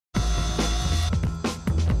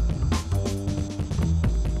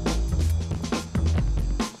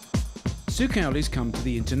Sue Cowley's come to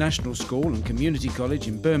the International School and Community College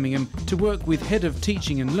in Birmingham to work with Head of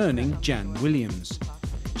Teaching and Learning, Jan Williams.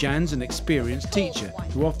 Jan's an experienced teacher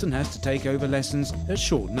who often has to take over lessons at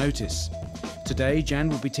short notice. Today, Jan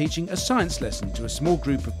will be teaching a science lesson to a small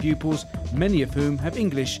group of pupils, many of whom have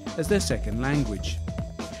English as their second language.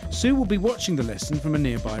 Sue will be watching the lesson from a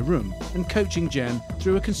nearby room and coaching Jan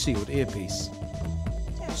through a concealed earpiece.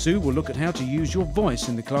 Sue will look at how to use your voice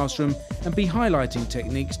in the classroom and be highlighting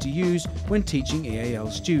techniques to use when teaching EAL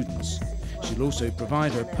students. She'll also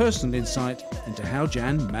provide her personal insight into how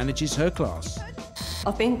Jan manages her class.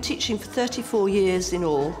 I've been teaching for 34 years in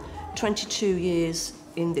all, 22 years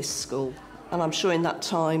in this school. And I'm sure in that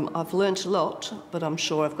time I've learnt a lot, but I'm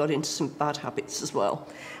sure I've got into some bad habits as well.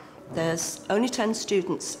 There's only 10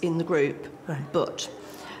 students in the group, but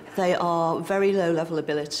they are very low level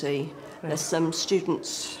ability. There's some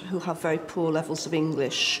students who have very poor levels of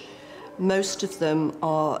English. Most of them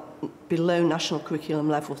are below National Curriculum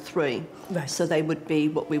Level 3, so they would be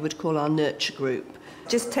what we would call our nurture group.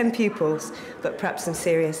 Just 10 pupils, but perhaps some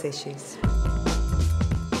serious issues.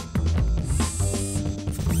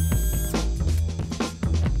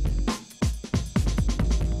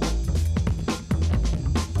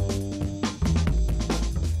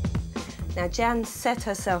 Now, Jan set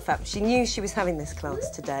herself up. She knew she was having this class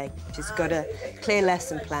today. She's got a clear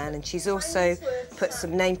lesson plan, and she's also put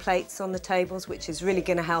some nameplates on the tables, which is really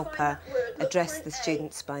going to help her address the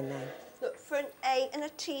students by name. Look for an A and a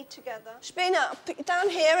T together. Sabina, I'll put you down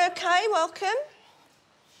here, OK? Welcome.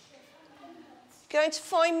 You're going to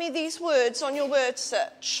find me these words on your word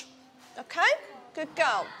search. OK? Good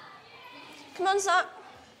girl. Come on, Zach.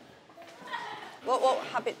 What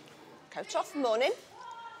habit? Coat off, morning.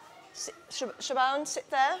 Shaban, sit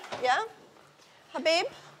there, yeah? Habib?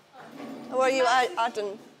 How are you,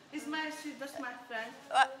 Adam? That's my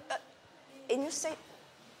friend. In your seat.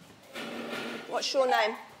 What's your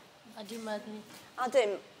name? Adim.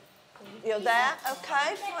 Adim. You're there,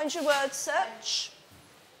 OK. Find your word search.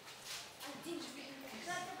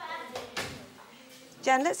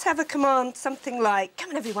 Jan, let's have a command, something like,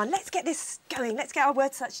 come on, everyone, let's get this going. Let's get our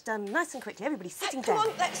word search done nice and quickly. Everybody sitting down. Come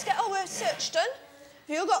on, let's get our word search done.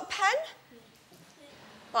 Have you got a pen?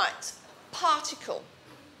 Right, particle.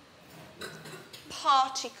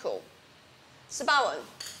 Particle. Sabawan,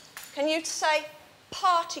 can you say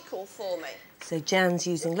particle for me? So Jan's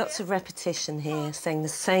using lots of repetition here, saying the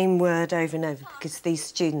same word over and over, because these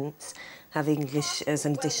students have English as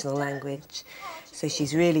an additional language. So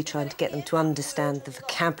she's really trying to get them to understand the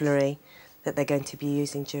vocabulary that they're going to be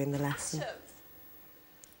using during the lesson.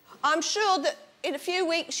 I'm sure that in a few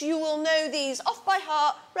weeks you will know these off by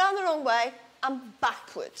heart, round the wrong way and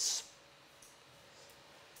backwards.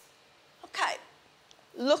 OK,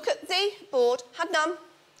 look at the board. Hadnam,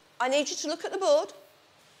 I need you to look at the board.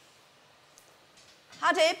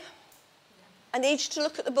 Hadib, I need you to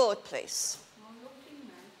look at the board, please. I'm looking,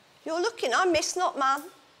 man. You're looking, I'm Miss, not man.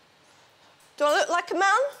 Do I look like a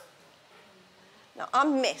man? No,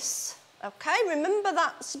 I'm Miss. OK, remember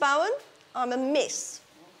that, Sabawan? I'm a Miss.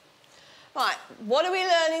 Right, what are we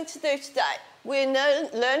learning to do today? We're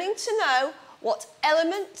learning to know what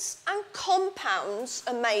elements and compounds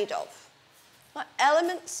are made of. Like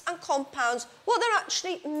elements and compounds, what they're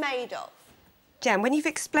actually made of. Jan, when you've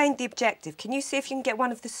explained the objective, can you see if you can get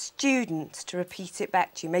one of the students to repeat it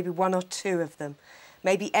back to you? Maybe one or two of them.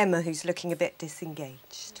 Maybe Emma, who's looking a bit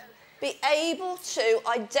disengaged. Be able to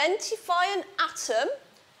identify an atom,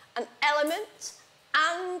 an element,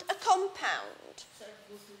 and a compound.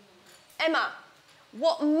 Emma,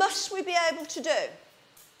 what must we be able to do?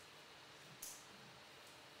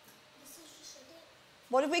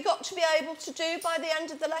 What have we got to be able to do by the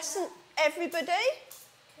end of the lesson, everybody?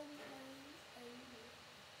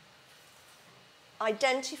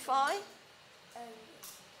 Identify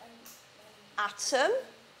atom,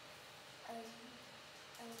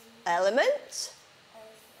 element,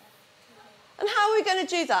 and how are we going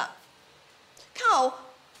to do that? Carl,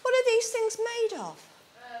 what are these things made of?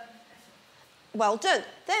 Well done.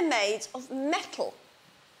 They're made of metal.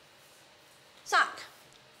 Zach,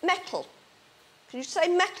 metal. Can you say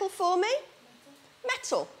metal for me?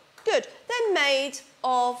 Metal. Good. They're made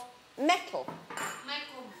of metal.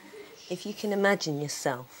 If you can imagine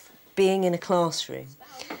yourself being in a classroom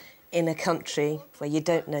in a country where you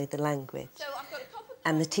don't know the language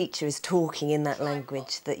and the teacher is talking in that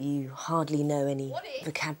language that you hardly know any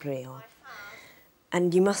vocabulary of,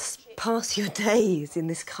 and you must pass your days in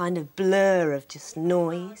this kind of blur of just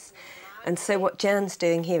noise. And so what Jan's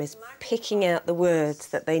doing here is picking out the words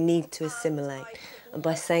that they need to assimilate. And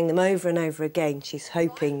by saying them over and over again, she's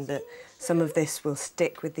hoping that some of this will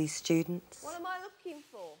stick with these students. What am I looking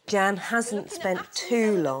for? Jan hasn't spent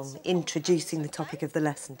too long introducing the topic of the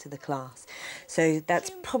lesson to the class. So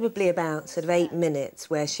that's probably about sort of 8 minutes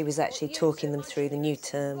where she was actually talking them through the new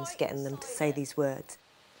terms, getting them to say these words.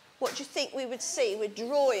 What do you think we would see? We're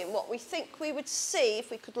drawing what we think we would see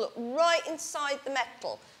if we could look right inside the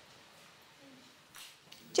metal.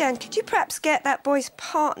 Jan, could you perhaps get that boy's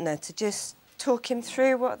partner to just talk him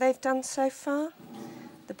through what they've done so far?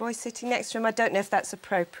 The boy sitting next to him, I don't know if that's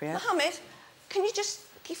appropriate. Mohammed, can you just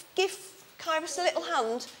give Kairos a little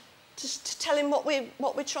hand to tell him what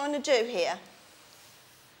we're trying to do here?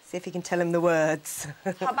 See if he can tell him the words.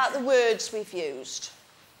 How about the words we've used?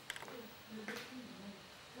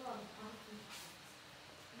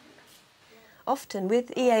 Often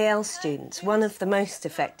with EAL students, one of the most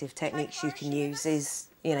effective techniques you can use is,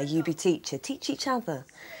 you know, you be teacher, teach each other.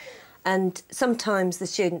 And sometimes the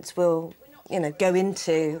students will, you know, go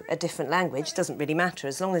into a different language, doesn't really matter,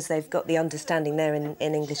 as long as they've got the understanding there in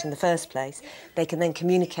English in the first place, they can then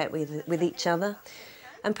communicate with each other.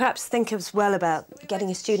 And perhaps think as well about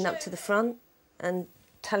getting a student up to the front and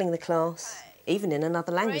telling the class, even in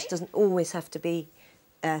another language, doesn't always have to be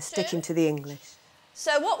sticking to the English.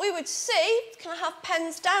 So what we would see, can I have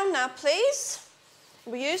pens down now, please?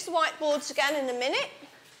 We'll use the whiteboards again in a minute.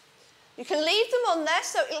 You can leave them on there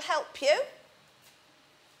so it'll help you.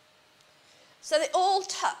 So they all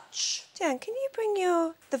touch. Jan, can you bring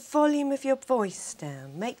the volume of your voice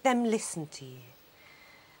down? Make them listen to you.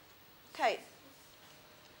 OK.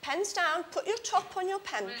 Pens down. Put your top on your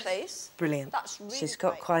pen, please. Brilliant. That's really She's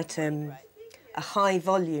got great. quite a high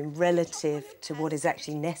volume relative to what is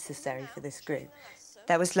actually necessary for this group.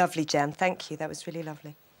 That was lovely, Jan. Thank you. That was really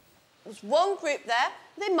lovely. There's one group there.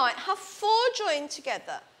 They might have 4 joined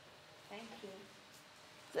together. Thank you.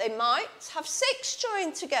 They might have 6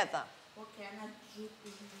 joined together. What can I do,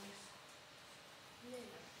 please?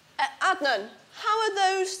 Adnan, how are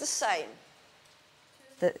those the same?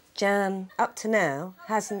 That Jan, up to now,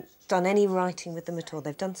 hasn't done any writing with them at all.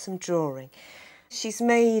 They've done some drawing. She's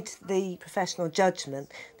made the professional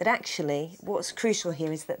judgment that actually what's crucial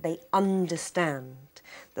here is that they understand,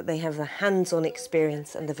 that they have a hands-on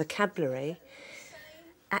experience and the vocabulary.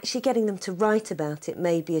 Actually getting them to write about it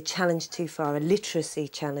may be a challenge too far, a literacy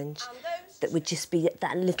challenge that would just be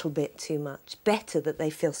that little bit too much. Better that they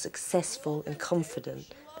feel successful and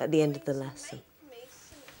confident at the end of the lesson.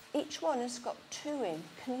 Each one has got 2 in.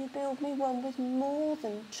 Can you build me one with more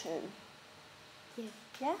than 2? Yeah.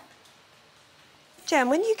 Yeah? Jan,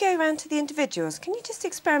 when you go around to the individuals, can you just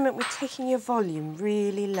experiment with taking your volume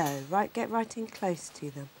really low, right? Get right in close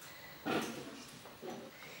to them.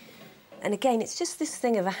 And again, it's just this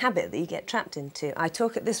thing of a habit that you get trapped into. I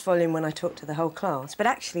talk at this volume when I talk to the whole class, but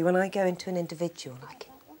actually when I go into an individual, I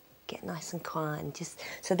can get nice and quiet and just...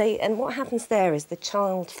 And what happens there is the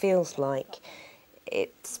child feels like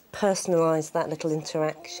it's personalised, that little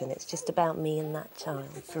interaction. It's just about me and that child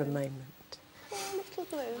for a moment. One little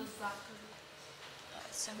blue.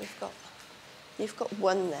 So you've got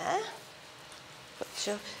 1 there.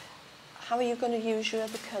 But how are you going to use your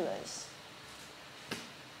other colours?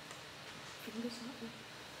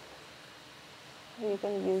 How are you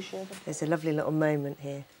going to use your other colours? There's a lovely little moment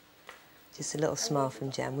here. Just a little smile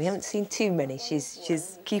from Jan. We haven't seen too many.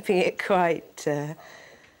 She's keeping it quite,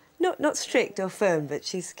 not strict or firm, but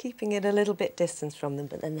she's keeping it a little bit distance from them,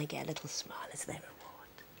 but then they get a little smile as their reward.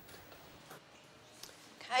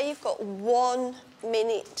 OK, you've got 1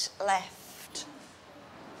 minute left.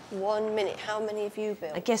 1 minute. How many have you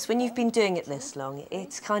built? I guess when you've been doing it this long,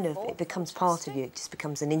 it's kind of, it becomes part of you. It just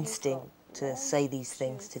becomes an instinct to say these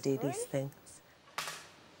things, to do these things.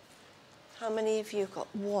 How many have you got?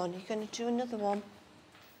 1. You're going to do another one.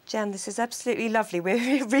 Jan, this is absolutely lovely.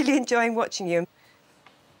 We're really enjoying watching you.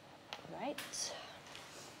 Right.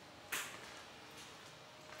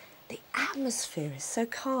 The atmosphere is so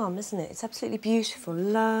calm, isn't it? It's absolutely beautiful,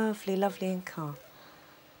 lovely, lovely and calm.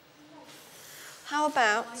 How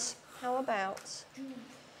about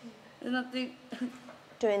Nothing.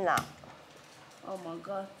 doing that? Oh my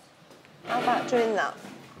God. How about doing that?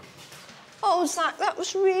 Oh, Zach, that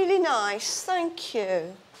was really nice. Thank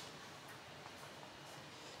you.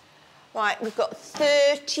 Right, we've got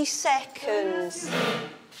 30 seconds.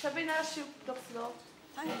 Sabina, sweep the floor.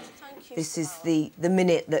 Thank you. This is the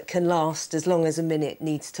minute that can last as long as a minute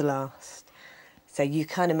needs to last. So you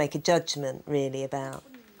kind of make a judgment, really, about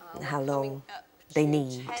how long they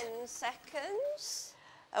need. 10 seconds.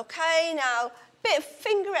 OK, now, bit of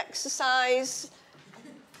finger exercise.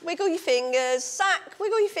 Wiggle your fingers. Zach,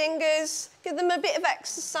 wiggle your fingers. Give them a bit of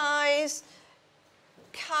exercise.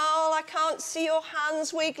 Carl, I can't see your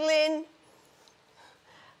hands wiggling.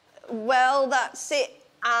 Well, that's it.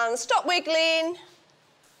 And stop wiggling.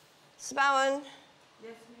 Bowen.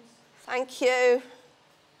 Yes, miss. Thank you.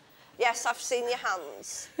 Yes, I've seen your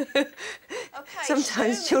hands. Okay,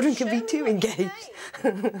 Sometimes children can be too engaged.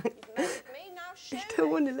 You've made me, now show You don't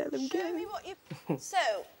want to let them Show go. me what you... So,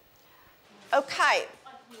 OK,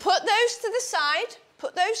 put those to the side.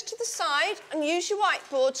 Put those to the side and use your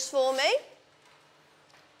whiteboards for me.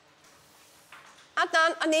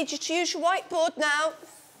 Adnan, I need you to use your whiteboard now.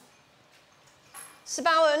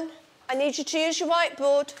 Bowen, I need you to use your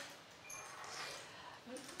whiteboard.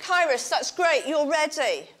 Kairos, that's great, you're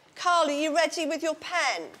ready. Carl, are you ready with your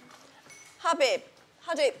pen? Habib,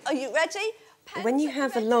 are you ready? Pens, When you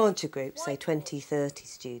have a ready? larger group, say 20, 30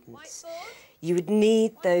 students, Whiteboard. you would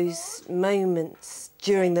need those moments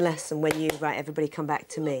during the lesson when you, right, everybody come back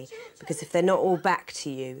to me. Because if they're not all back to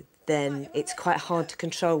you, then it's quite hard to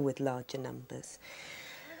control with larger numbers.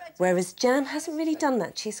 Whereas Jan hasn't really done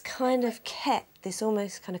that. She's kind of kept this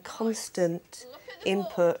almost kind of constant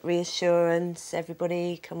input, reassurance,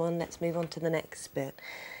 everybody, come on, let's move on to the next bit.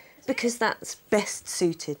 Because that's best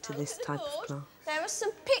suited to this type of class. There are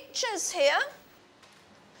some pictures here.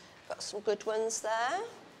 Got some good ones there.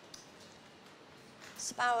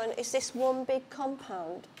 Bowen, is this one big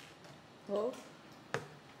compound? Oh,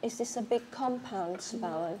 Is this a big compound,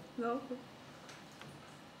 Bowen? no.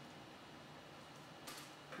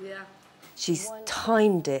 Yeah. She's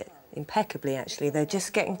timed it impeccably, actually. They're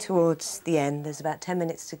just getting towards the end. There's about 10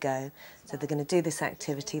 minutes to go. So they're going to do this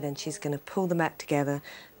activity, then she's going to pull them back together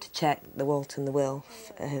to check the Walt and the Will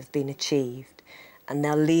have been achieved. And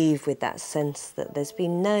they'll leave with that sense that there's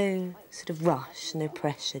been no sort of rush, no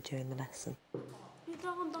pressure during the lesson.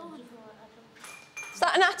 Is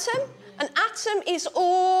that an atom? An atom is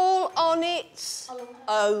all on its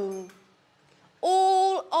own.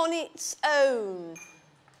 All on its own.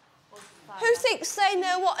 Who thinks they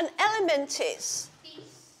know what an element is?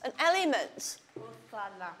 An element.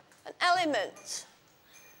 An element.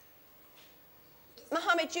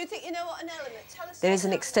 Mohammed, do you think you know what an element? Tell us. There is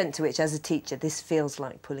an extent to which, as a teacher, this feels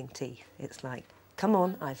like pulling teeth. It's like, come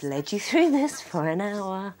on, I've led you through this for an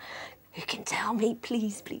hour. Who can tell me?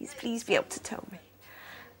 Please, please, please be able to tell me.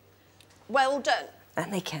 Well done.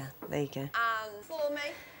 And they can. There you go. And for me.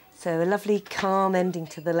 So a lovely, calm ending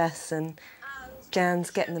to the lesson. Jan's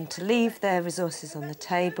getting them to leave their resources on the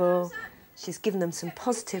table. She's given them some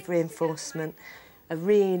positive reinforcement. A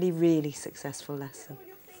really, really successful lesson.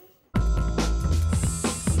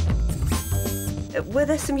 Were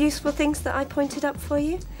there some useful things that I pointed up for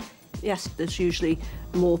you? Yes, there's usually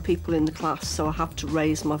more people in the class, so I have to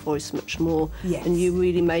raise my voice much more. Yes. And you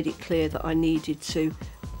really made it clear that I needed to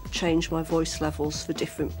change my voice levels for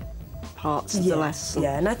different parts of the lesson.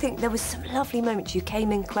 Yeah, and I think there was some lovely moments. You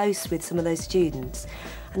came in close with some of those students,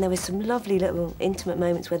 and there were some lovely little intimate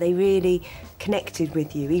moments where they really connected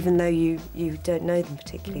with you, even though you don't know them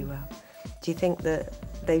particularly well. Do you think that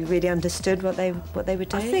they really understood what they were doing?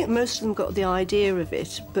 I think most of them got the idea of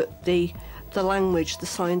it, but the language, the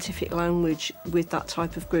scientific language with that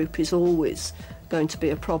type of group is always going to be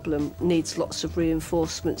a problem, needs lots of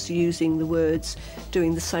reinforcements, using the words,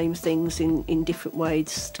 doing the same things in different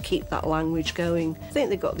ways to keep that language going. I think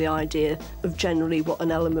they got the idea of generally what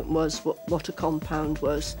an element was, what a compound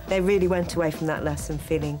was. They really went away from that lesson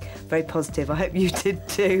feeling very positive. I hope you did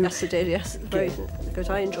too. Yes, I did, yes. Very good.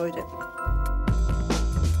 I enjoyed it.